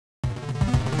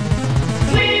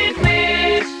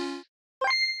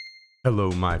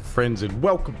Hello my friends and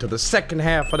welcome to the second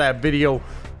half of that video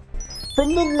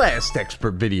from the last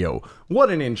expert video.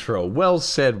 What an intro. Well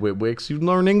said, Witwix. You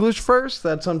learn English first?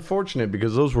 That's unfortunate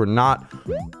because those were not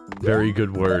very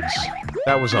good words.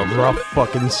 That was a rough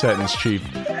fucking sentence, Chief.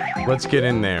 Let's get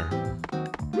in there.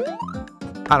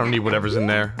 I don't need whatever's in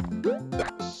there.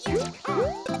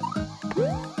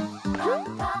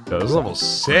 Yo, this level's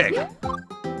sick.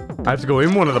 I have to go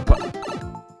in one of the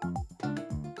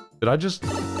Did I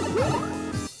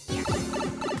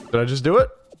just do it?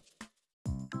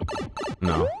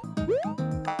 No.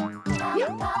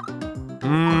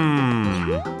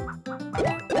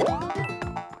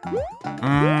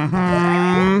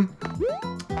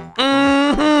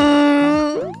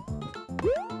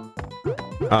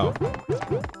 Oh.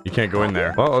 You can't go in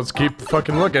there. Well, let's keep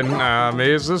fucking looking.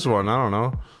 Maybe it's this one. I don't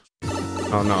know.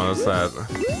 Oh no, that's that.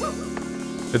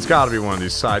 It's gotta be one of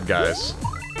these side guys.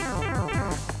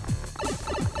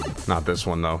 Not this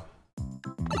one though.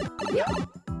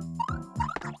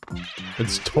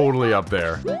 It's totally up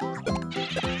there.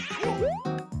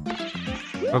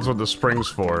 That's what the spring's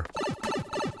for.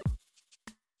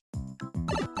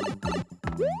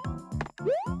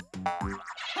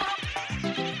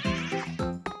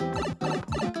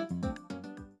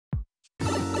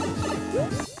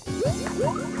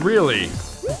 Really?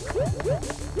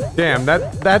 Damn,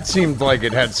 that seemed like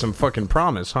it had some fucking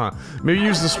promise, huh? Maybe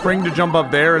use the spring to jump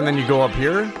up there and then you go up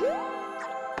here?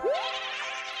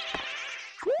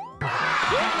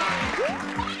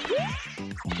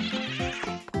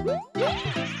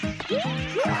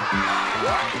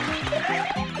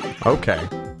 Okay.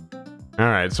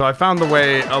 Alright, so I found the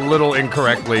way a little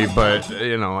incorrectly, but,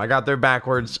 you know, I got there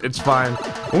backwards. It's fine.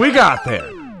 We got there.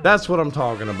 That's what I'm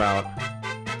talking about.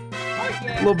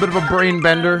 A little bit of a brain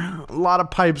bender. A lot of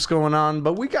pipes going on,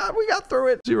 but we got through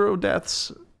it. 0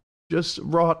 deaths. Just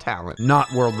raw talent.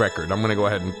 Not world record. I'm gonna go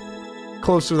ahead and...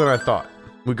 Closer than I thought.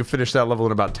 We could finish that level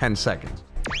in about 10 seconds.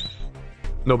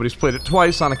 Nobody's played it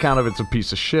twice on account of it's a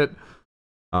piece of shit.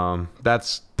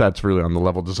 That's really on the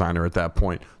level designer at that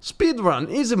point.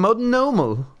 Speedrun, easy mode,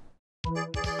 normal.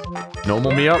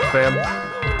 Normal me up, fam.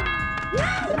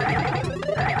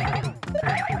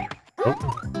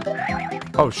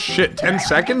 Oh shit, 10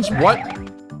 seconds? What?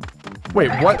 Wait,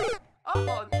 what?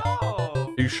 Oh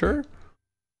no! Are you sure?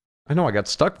 I know I got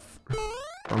stuck for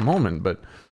a moment, but...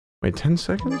 Wait, 10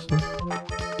 seconds?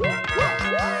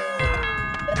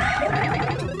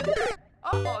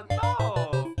 Oh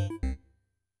no!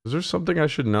 Is there something I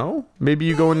should know? Maybe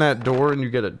you go in that door and you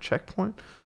get a checkpoint?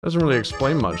 Doesn't really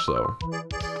explain much, though.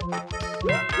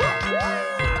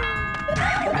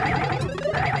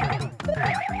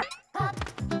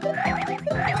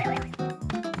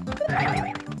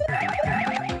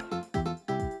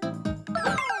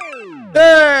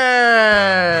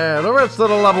 Hey! The rest of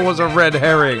the level was a red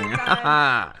herring.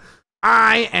 I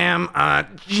am a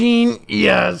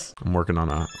genius. I'm working on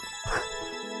a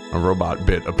robot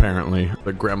bit, apparently.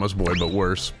 Like Grandma's Boy, but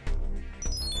worse.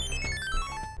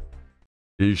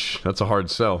 Eesh, that's a hard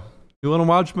sell. You wanna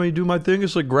watch me do my thing?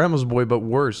 It's like Grandma's Boy, but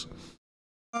worse.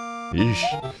 Eesh.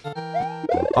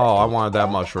 Oh, I wanted that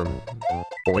mushroom.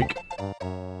 Boink.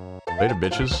 Later,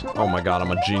 bitches. Oh my god,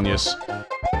 I'm a genius.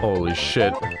 Holy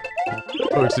shit.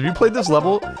 Folks, have you played this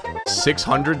level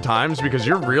 600 times? Because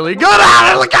you're really good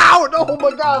at it! Look out! Oh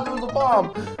my god, there's a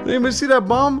bomb! Did anybody see that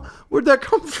bomb? Where'd that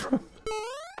come from?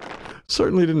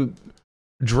 Certainly didn't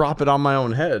drop it on my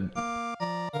own head.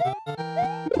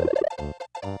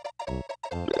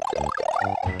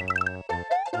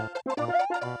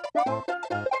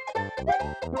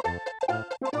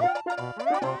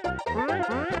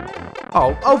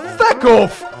 Oh, feck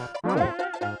off!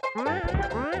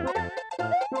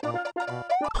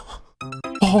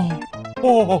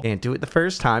 Oh. Can't do it the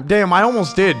first time. Damn, I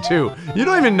almost did, too. You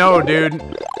don't even know, dude.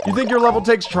 You think your level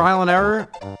takes trial and error?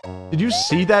 Did you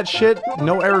see that shit?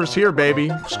 No errors here, baby.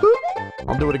 Scoop.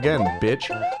 I'll do it again, bitch.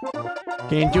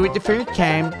 Can't do it the first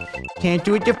time. Can't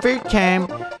do it the first time.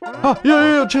 Oh,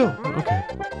 yeah, chill. Okay.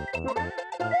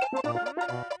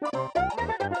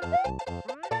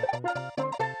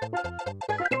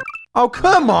 Oh,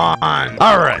 come on!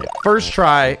 Alright, first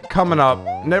try, coming up.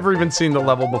 Never even seen the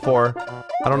level before.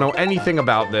 I don't know anything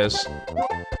about this.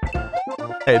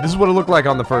 Hey, this is what it looked like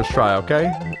on the first try,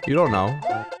 okay? You don't know. I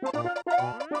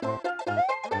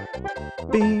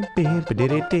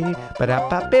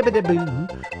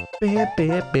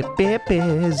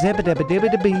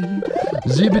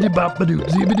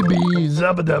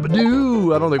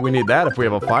don't think we need that if we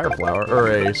have a fire flower, or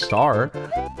a star.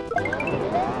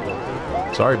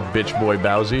 Sorry, bitch boy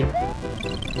Bowsy.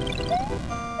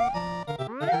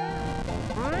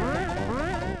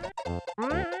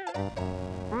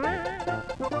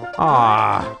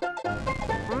 Ah.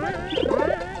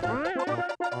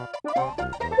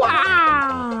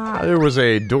 Wow. There was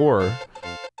a door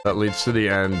that leads to the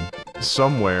end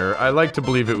somewhere. I like to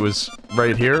believe it was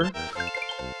right here.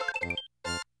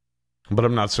 But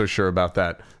I'm not so sure about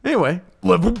that. Anyway,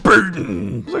 level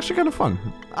burden. It's actually kind of fun.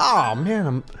 Oh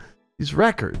man, these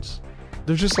records.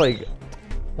 They're just like,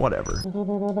 whatever.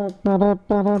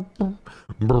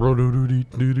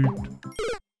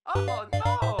 Oh no!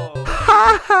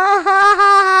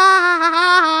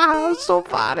 So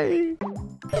funny.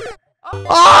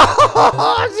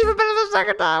 Oh, it's even better the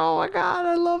second time. Oh my god,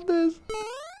 I love this.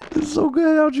 This is so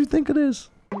good. How'd you think of this?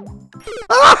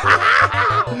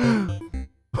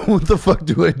 What the fuck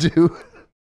do I do?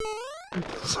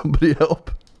 Somebody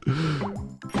help.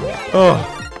 Oh.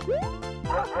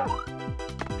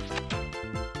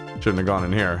 Shouldn't have gone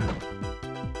in here.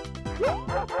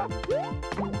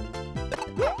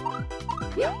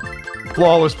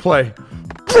 Flawless play.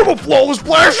 From a flawless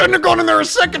play, I shouldn't have gone in there a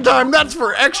second time. That's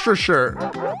for extra sure.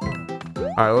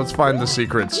 Alright, let's find the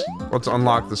secrets. Let's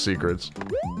unlock the secrets.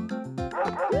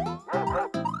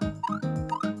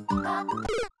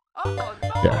 Oh no!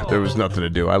 Yeah, there was nothing to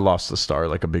do. I lost the star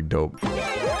like a big dope.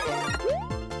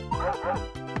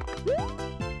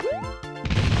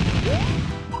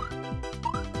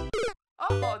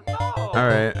 Oh no!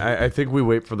 Alright, I think we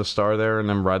wait for the star there and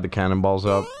then ride the cannonballs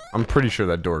up. I'm pretty sure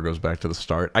that door goes back to the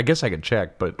start. I guess I could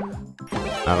check, but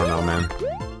I don't know, man.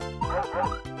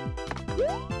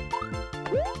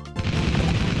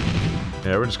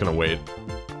 Yeah, we're just gonna wait.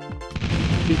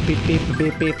 Beep, beep, beep,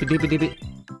 beep, beep, beep, beep, beep, beep.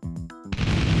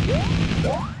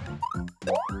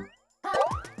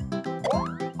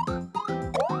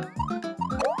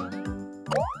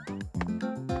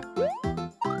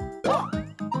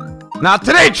 Not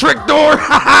today, trick door!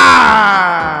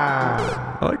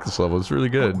 I like this level, it's really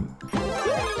good.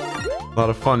 A lot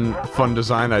of fun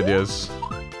design ideas.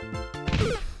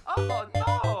 Oh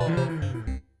no!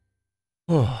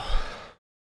 Oh.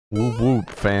 Whoop whoop,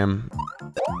 fam.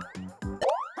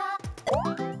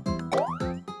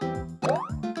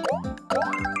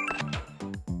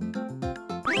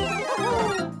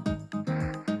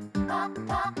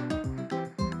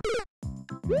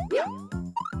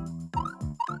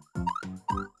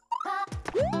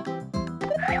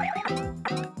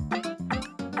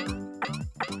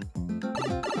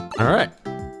 All right.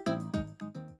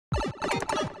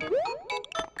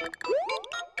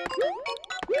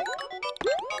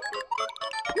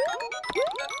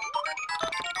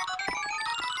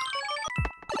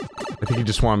 I think he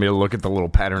just wanted me to look at the little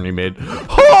pattern he made.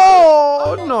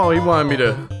 Oh, no, he wanted me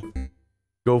to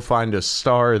go find a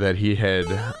star that he had,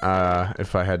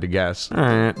 if I had to guess.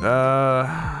 Alright,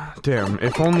 damn,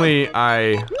 if only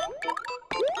I...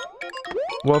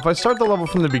 Well, if I start the level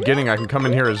from the beginning, I can come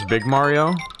in here as Big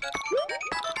Mario.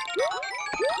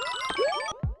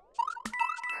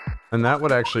 And that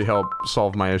would actually help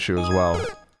solve my issue as well.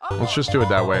 Let's just do it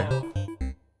that way.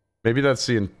 Maybe that's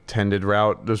the intended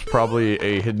route. There's probably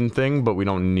a hidden thing, but we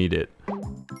don't need it.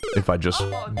 If I just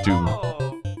do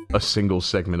a single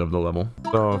segment of the level.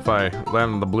 So if I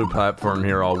land on the blue platform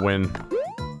here, I'll win.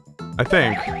 I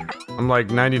think. I'm like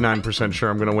 99% sure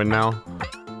I'm gonna win now.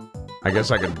 I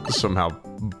guess I could somehow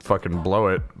fucking blow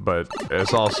it, but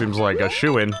this all seems like a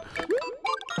shoo-in.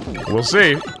 We'll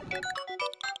see.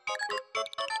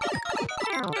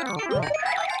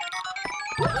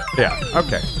 Yeah,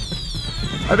 okay.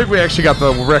 I think we actually got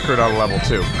the record on level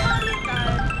 2.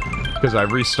 Because I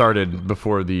restarted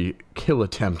before the kill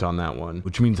attempt on that one.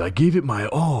 Which means I gave it my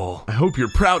all. I hope you're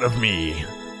proud of me.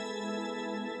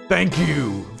 Thank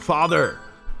you, Father.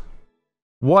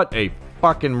 What a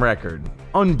fucking record.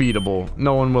 Unbeatable.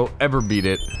 No one will ever beat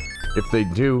it. If they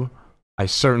do, I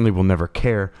certainly will never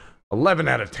care. 11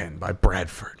 out of 10 by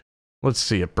Bradford. Let's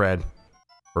see it,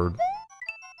 Bradford.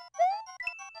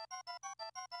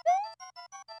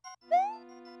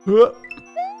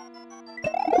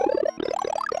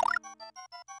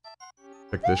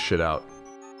 Check this shit out.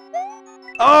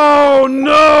 Oh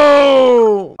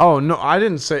no! Oh no, I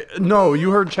didn't say. No,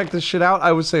 you heard check this shit out?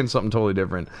 I was saying something totally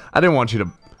different. I didn't want you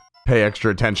to pay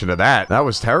extra attention to that. That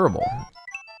was terrible.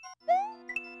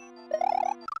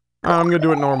 I'm gonna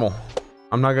do it normal.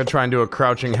 I'm not gonna try and do a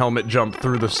crouching helmet jump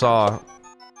through the saw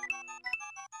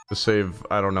to save,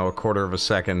 I don't know, a quarter of a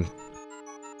second.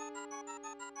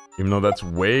 Even though that's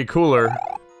way cooler.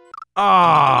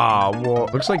 Ah, well,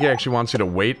 looks like he actually wants you to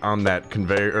wait on that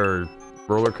conveyor, or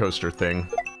roller coaster thing.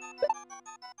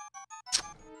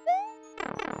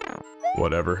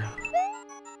 Whatever.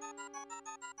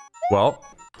 Well,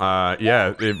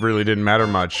 yeah, it really didn't matter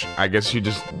much. I guess you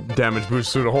just damage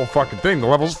boost through the whole fucking thing. The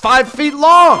level's 5 feet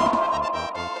long!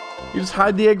 You just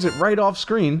hide the exit right off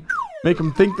screen, make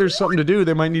them think there's something to do,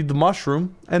 they might need the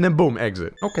mushroom, and then boom,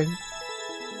 exit. Okay.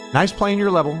 Nice playing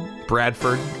your level,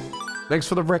 Bradford. Thanks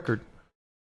for the record.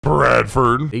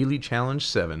 Bradford. Daily Challenge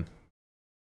 7.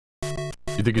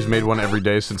 You think he's made one every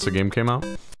day since the game came out?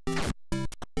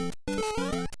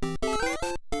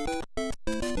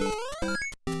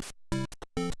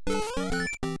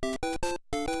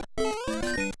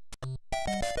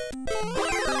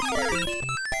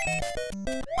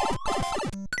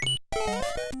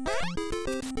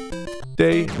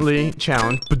 Daily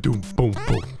challenge. Ba-doom, boom,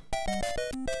 boom.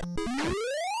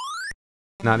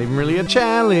 Not even really a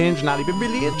challenge. Not even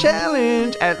really a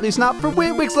challenge. At least not for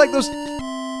WiiWix like those.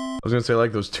 I was gonna say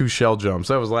like those 2 shell jumps.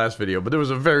 That was last video, but there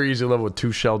was a very easy level with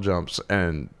 2 shell jumps,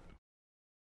 and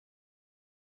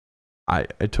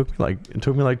it took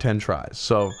me like 10 tries.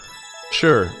 So,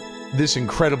 sure, this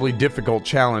incredibly difficult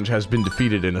challenge has been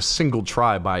defeated in a single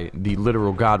try by the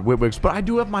literal god WiiWix, but I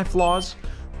do have my flaws.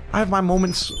 I have my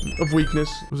moments of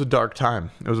weakness. It was a dark time.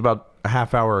 It was about a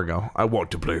half hour ago. I want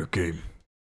to play a game.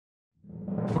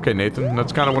 Okay, Nathan,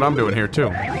 that's kind of what I'm doing here, too.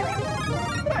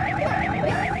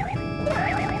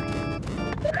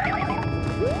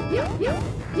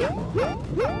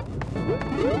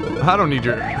 I don't need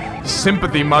your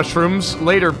sympathy mushrooms.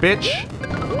 Later, bitch.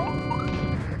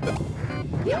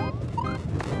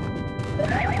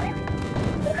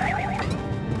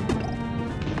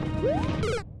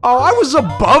 Oh, I was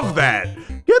above that.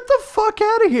 Get the fuck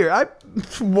out of here.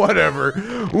 Whatever.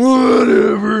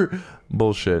 Whatever.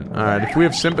 Bullshit. Alright, if we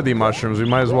have sympathy mushrooms, we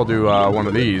might as well do one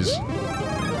of these.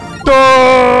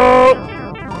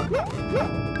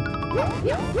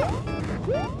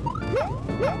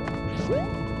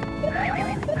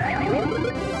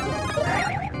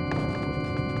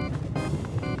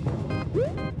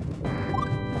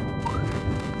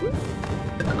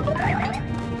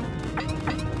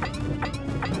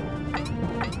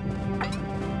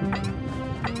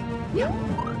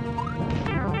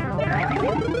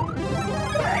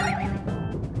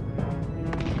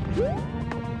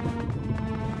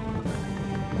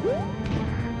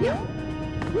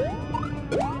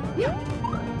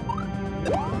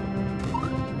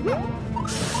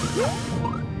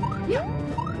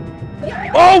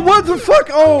 Oh, what the fuck?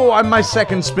 Oh, my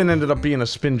second spin ended up being a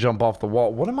spin jump off the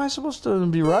wall. What am I supposed to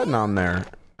be riding on there?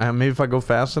 Maybe if I go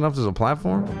fast enough, there's a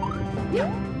platform?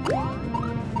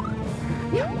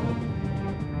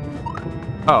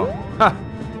 Oh. Ha.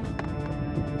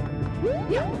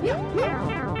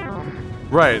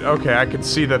 Right, okay, I could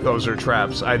see that those are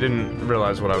traps. I didn't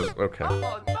realize what I was... Okay. Oh,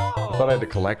 no. I thought I had to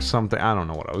collect something. I don't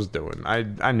know what I was doing.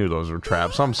 I knew those were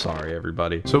traps. I'm sorry,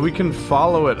 everybody. So we can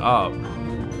follow it up.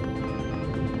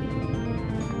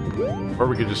 Or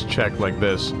we could just check like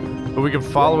this. But we can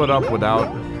follow it up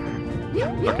without...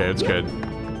 Okay, it's good.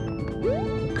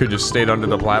 Could just stayed under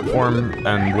the platform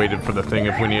and waited for the thing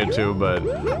if we needed to, but...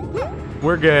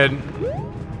 We're good.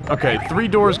 Okay, 3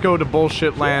 doors go to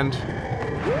bullshit land.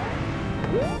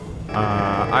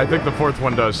 I think the 4th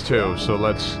one does too, so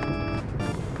let's...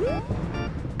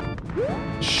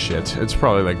 Shit, it's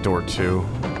probably like door 2.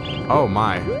 Oh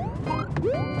my.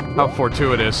 How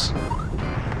fortuitous.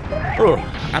 Ugh,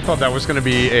 I thought that was gonna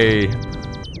be a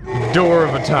door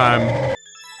of a time.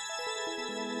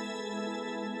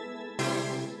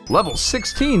 Level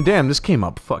 16, damn, this came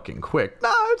up fucking quick.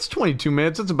 Nah, it's 22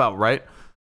 minutes, it's about right.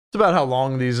 It's about how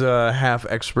long these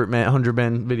half-expert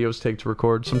 100-man videos take to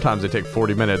record. Sometimes they take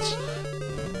 40 minutes.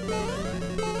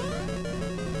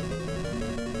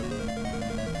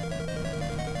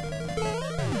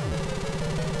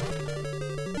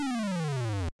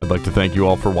 I'd like to thank you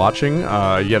all for watching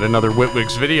yet another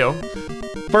witwix video.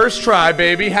 First try,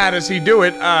 baby. How does he do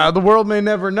it? The world may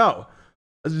never know.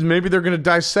 Maybe they're gonna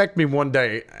dissect me one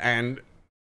day and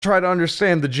try to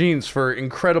understand the genes for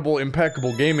incredible,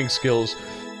 impeccable gaming skills.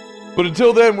 But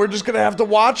until then, we're just gonna have to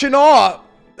watch in awe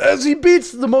as he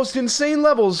beats the most insane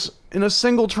levels in a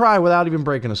single try without even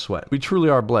breaking a sweat. We truly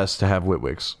are blessed to have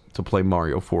witwix to play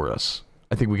Mario for us.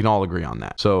 I think we can all agree on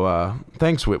that. So,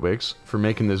 thanks, witwix, for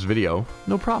making this video.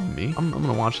 No problem, me. I'm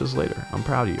gonna watch this later. I'm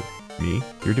proud of you. Me,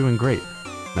 you're doing great.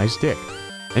 Nice dick.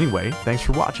 Anyway, thanks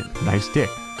for watching. Nice dick.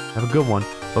 Have a good one.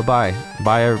 Bye-bye.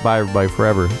 Bye, everybody,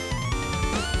 forever.